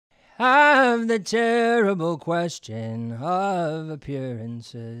of the terrible question of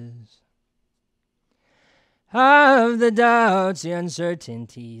appearances, of the doubts, the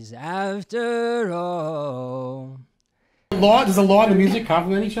uncertainties after all. Does the law and the music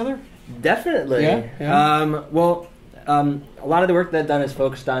complement each other? Definitely. Yeah. A lot of the work that I've done is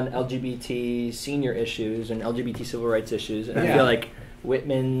focused on LGBT senior issues and LGBT civil rights issues. And I feel like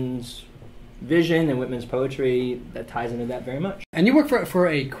Whitman's vision and Whitman's poetry, that ties into that very much. And you work for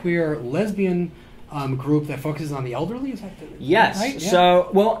a queer lesbian group that focuses on the elderly? Is that yes. Right? Yeah.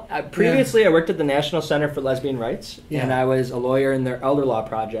 So, previously I worked at the National Center for Lesbian Rights, and I was a lawyer in their elder law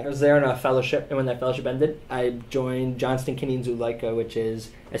project. I was there in a fellowship, and when that fellowship ended, I joined Johnston, Kinney, and Zuleika, which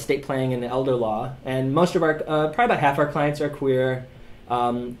is estate planning and elder law. And most of our, probably about half our clients are queer.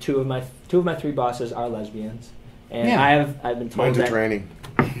 Two of my three bosses are lesbians, and I've been told that training.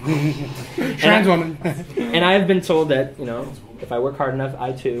 Trans woman. And I have been told that, if I work hard enough,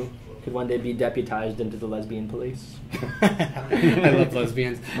 I too could one day be deputized into the lesbian police. I love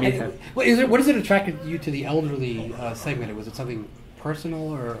lesbians. What is it attracted you to the elderly segment? Was it something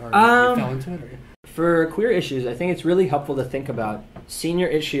personal, or you fell into it? Or? For queer issues, I think it's really helpful to think about senior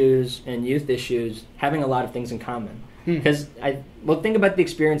issues and youth issues having a lot of things in common. Because think about the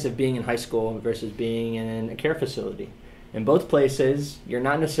experience of being in high school versus being in a care facility. In both places, you're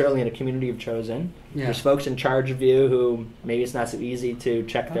not necessarily in a community you've chosen. Yeah. There's folks in charge of you who maybe it's not so easy to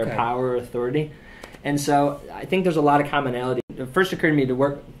check their power or authority. And so I think there's a lot of commonality. It first occurred to me to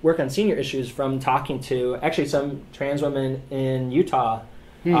work on senior issues from talking to actually some trans women in Utah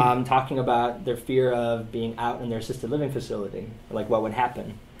talking about their fear of being out in their assisted living facility, like what would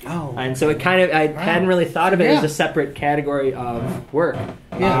happen. Oh. And so it I hadn't really thought of it as a separate category of work,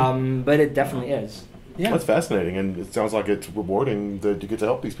 but it definitely is. Yeah. That's fascinating, and it sounds like it's rewarding that you get to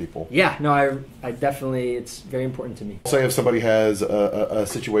help these people. Yeah, no, I definitely, it's very important to me. Say if somebody has a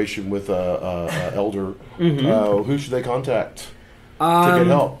situation with a elder, who should they contact to get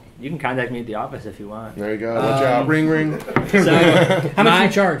help? You can contact me at the office if you want. There you go. Watch out. Ring, ring. So, how much do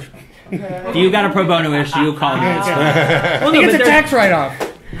you charge? If you got a pro bono issue, call me. Well, he gets a tax write-off.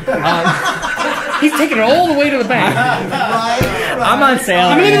 He's taking it all the way to the bank. I'm on sale.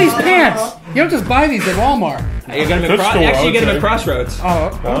 I mean, look at these pants. You don't just buy these at Walmart. You get them actually get them at Crossroads.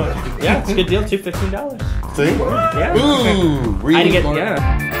 Oh. Yeah, it's a good deal. $15. See? Yeah. Ooh. I had to get,